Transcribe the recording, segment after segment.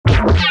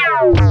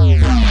Hey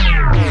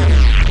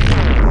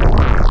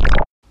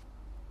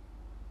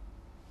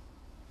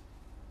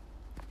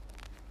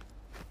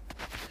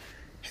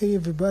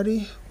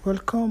everybody,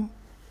 welcome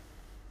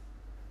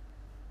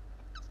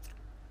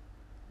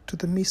to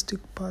the mystic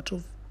part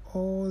of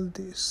all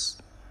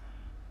this.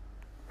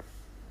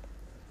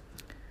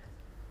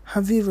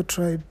 Have you ever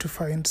tried to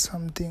find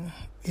something?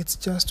 It's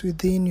just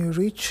within your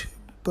reach,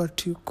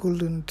 but you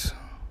couldn't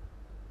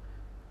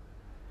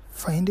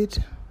find it,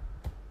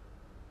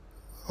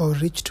 or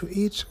reach to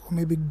it, or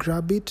maybe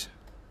grab it?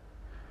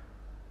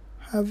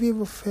 Have you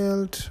ever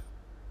felt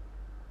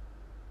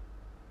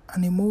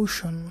an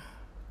emotion?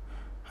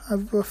 Have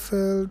you ever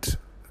felt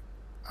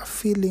a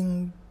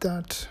feeling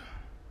that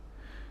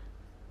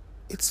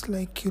it's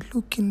like you're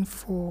looking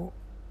for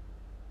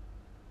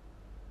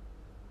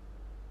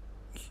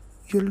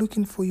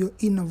your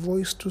inner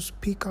voice to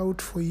speak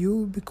out for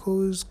you,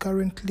 because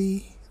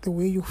currently the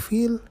way you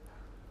feel,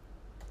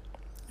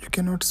 you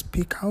cannot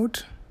speak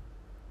out.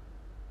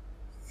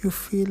 You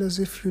feel as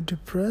if you're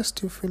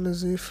depressed. You feel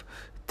as if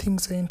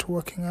things ain't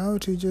working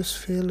out. You just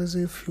feel as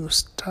if you're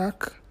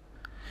stuck,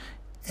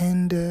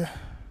 and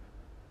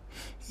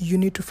you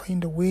need to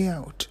find a way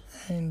out,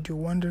 and you're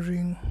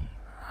wondering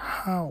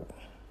how.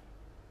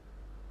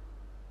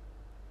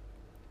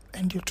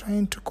 And you're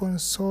trying to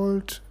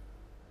consult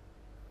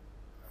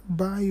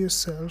by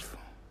yourself.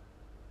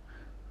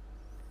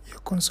 You're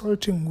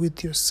consulting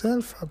with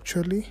yourself,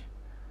 actually,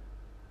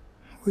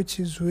 which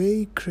is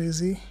way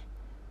crazy.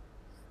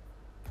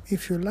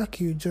 If you're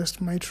lucky, you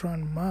just might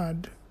run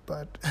mad,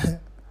 but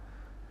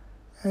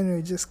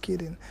anyway, just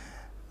kidding.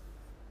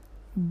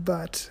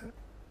 But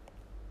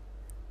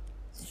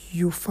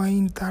you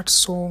find that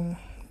song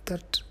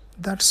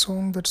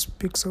that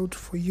speaks out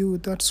for you,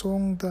 that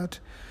song that,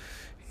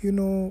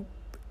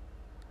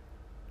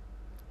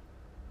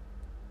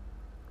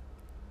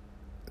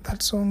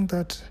 that song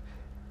that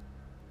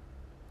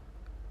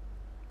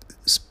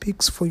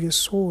speaks for your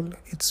soul.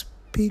 It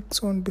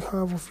speaks on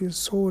behalf of your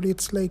soul.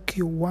 It's like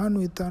you're one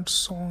with that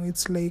song.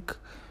 It's like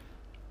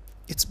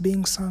it's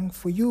being sung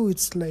for you.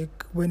 It's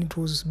like when it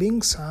was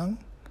being sung,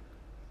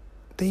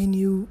 they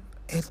knew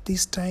at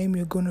this time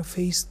you're going to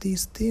face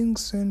these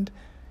things and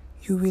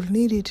you will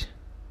need it.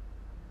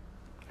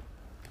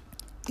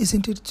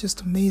 Isn't it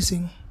just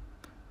amazing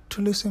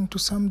to listen to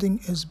something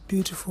as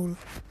beautiful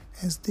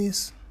as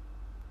this?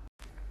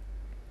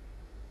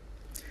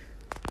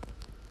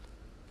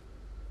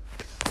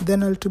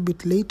 Then a little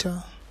bit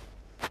later,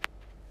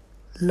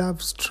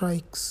 love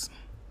strikes.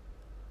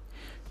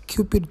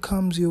 Cupid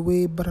comes your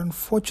way, but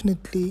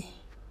unfortunately,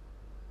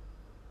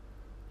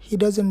 he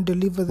doesn't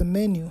deliver the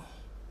menu.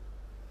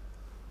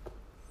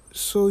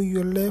 So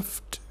you're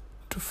left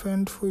to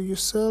fend for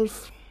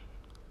yourself.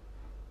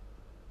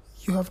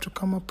 You have to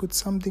come up with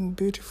something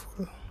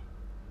beautiful.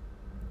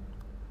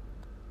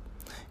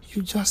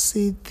 You just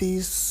see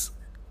this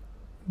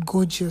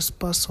gorgeous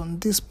person,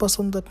 this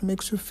person that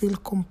makes you feel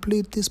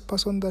complete, this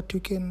person that you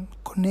can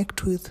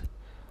connect with,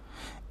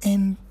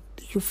 and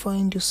you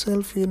find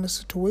yourself in a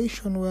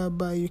situation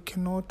whereby you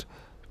cannot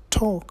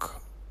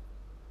talk.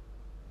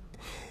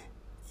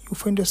 You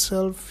find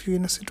yourself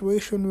in a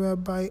situation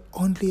whereby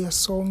only a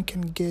song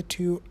can get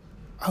you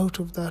out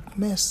of that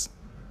mess.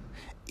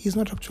 It's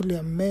not actually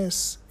a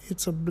mess,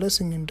 it's a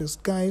blessing in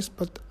disguise,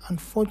 but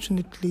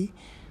unfortunately,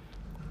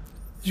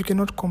 you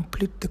cannot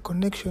complete the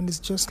connection. It's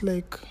just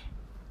like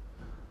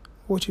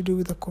what you do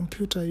with a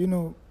computer,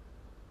 the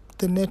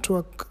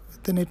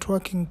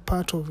networking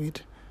part of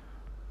it.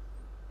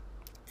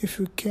 If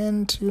you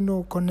can't,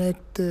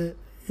 connect the,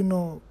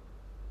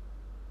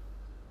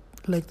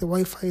 like the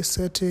Wi-Fi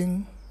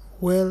setting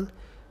well,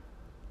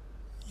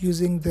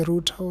 using the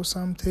router or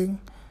something,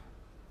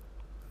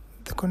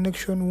 the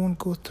connection won't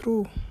go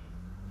through.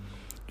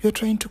 You're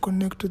trying to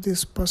connect to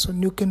this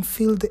person. You can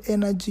feel the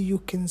energy. You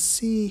can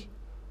see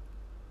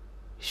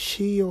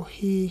she or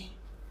he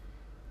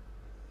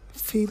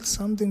feel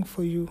something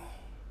for you.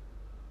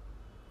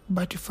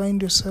 But you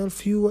find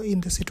yourself, you are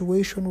in the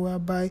situation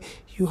whereby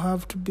you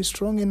have to be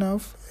strong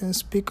enough and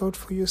speak out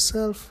for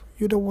yourself.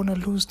 You don't want to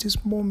lose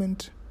this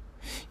moment.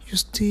 You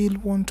still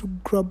want to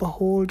grab a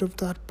hold of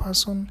that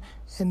person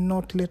and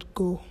not let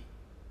go.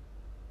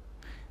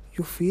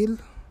 You feel,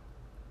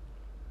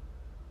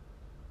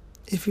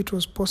 if it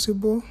was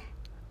possible,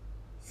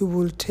 you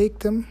will take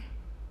them.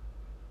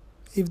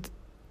 If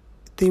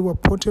they were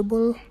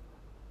portable,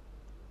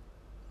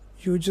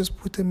 you just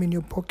put them in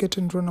your pocket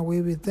and run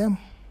away with them.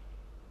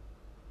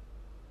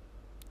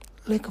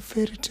 Like a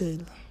fairy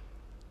tale.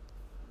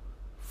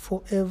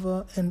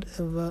 Forever and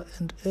ever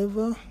and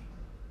ever.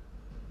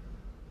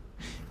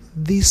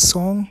 This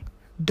song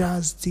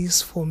does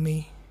this for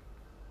me.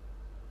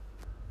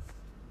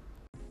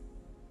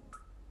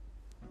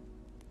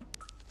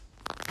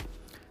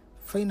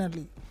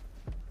 Finally,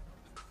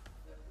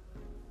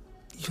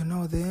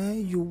 there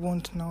you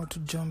want now to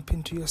jump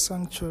into your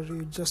sanctuary.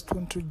 You just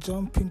want to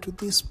jump into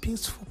this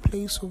peaceful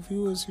place of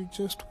yours. You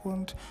just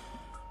want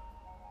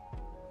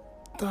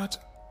that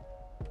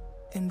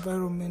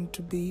environment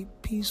to be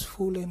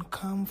peaceful and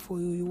calm for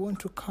you. You want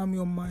to calm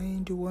your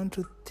mind, you want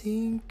to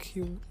think,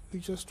 you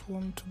just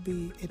want to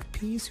be at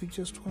peace, you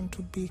just want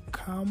to be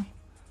calm.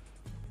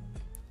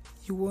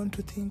 You want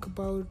to think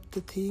about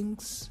the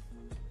things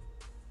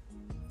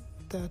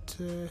that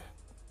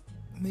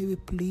maybe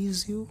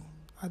please you.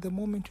 At the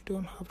moment, you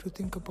don't have to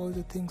think about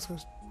the things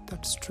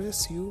that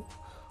stress you,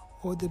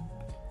 or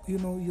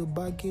your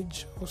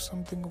baggage or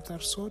something of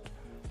that sort.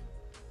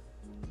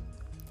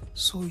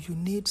 So you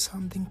need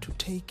something to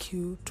take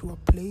you to a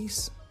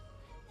place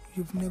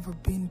you've never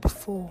been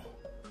before.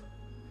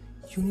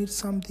 You need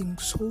something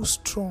so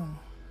strong.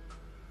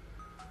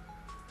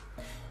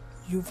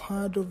 You've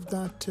heard of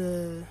that,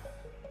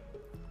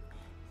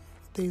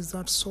 there's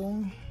that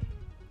song,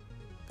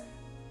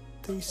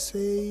 they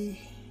say,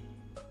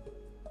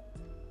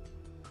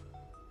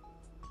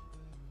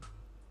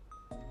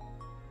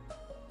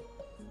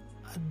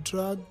 a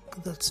drug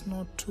that's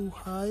not too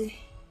high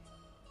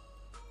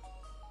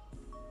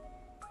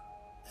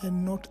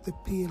and not the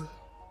pill.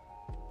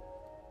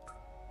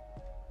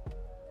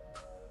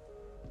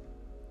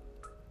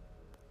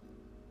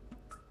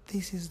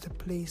 This is the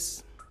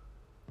place.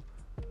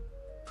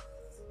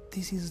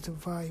 This is the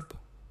vibe.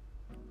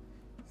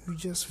 You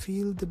just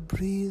feel the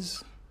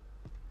breeze.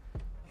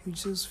 You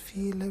just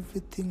feel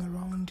everything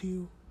around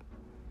you.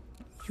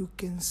 You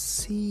can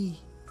see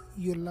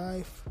your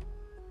life.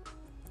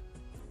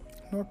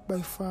 Not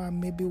by far,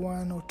 maybe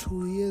 1 or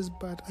 2 years,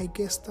 but I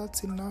guess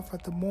that's enough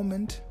at the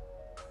moment.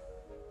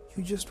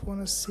 You just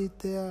want to sit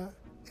there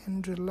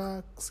and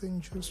relax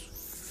and just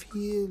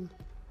feel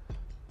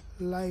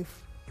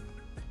life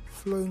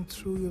flowing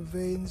through your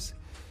veins.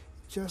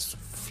 Just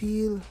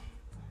feel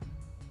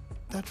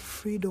that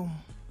freedom,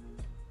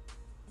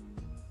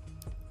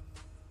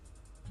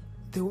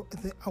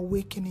 the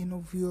awakening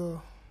of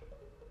your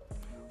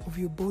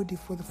body.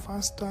 For the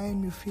first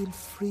time, you feel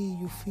free.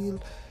 You feel,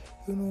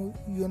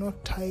 you're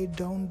not tied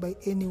down by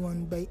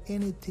anyone, by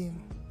anything.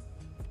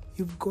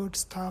 You've got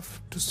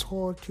stuff to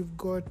sort, you've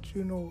got,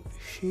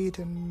 shit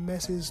and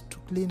messes to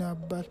clean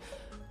up, but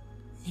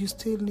you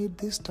still need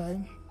this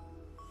time.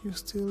 You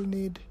still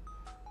need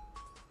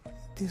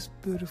this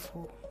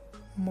beautiful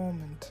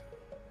moment.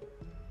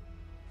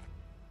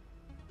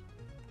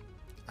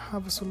 I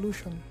have a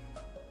solution.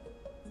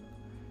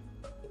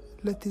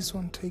 Let this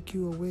one take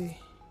you away.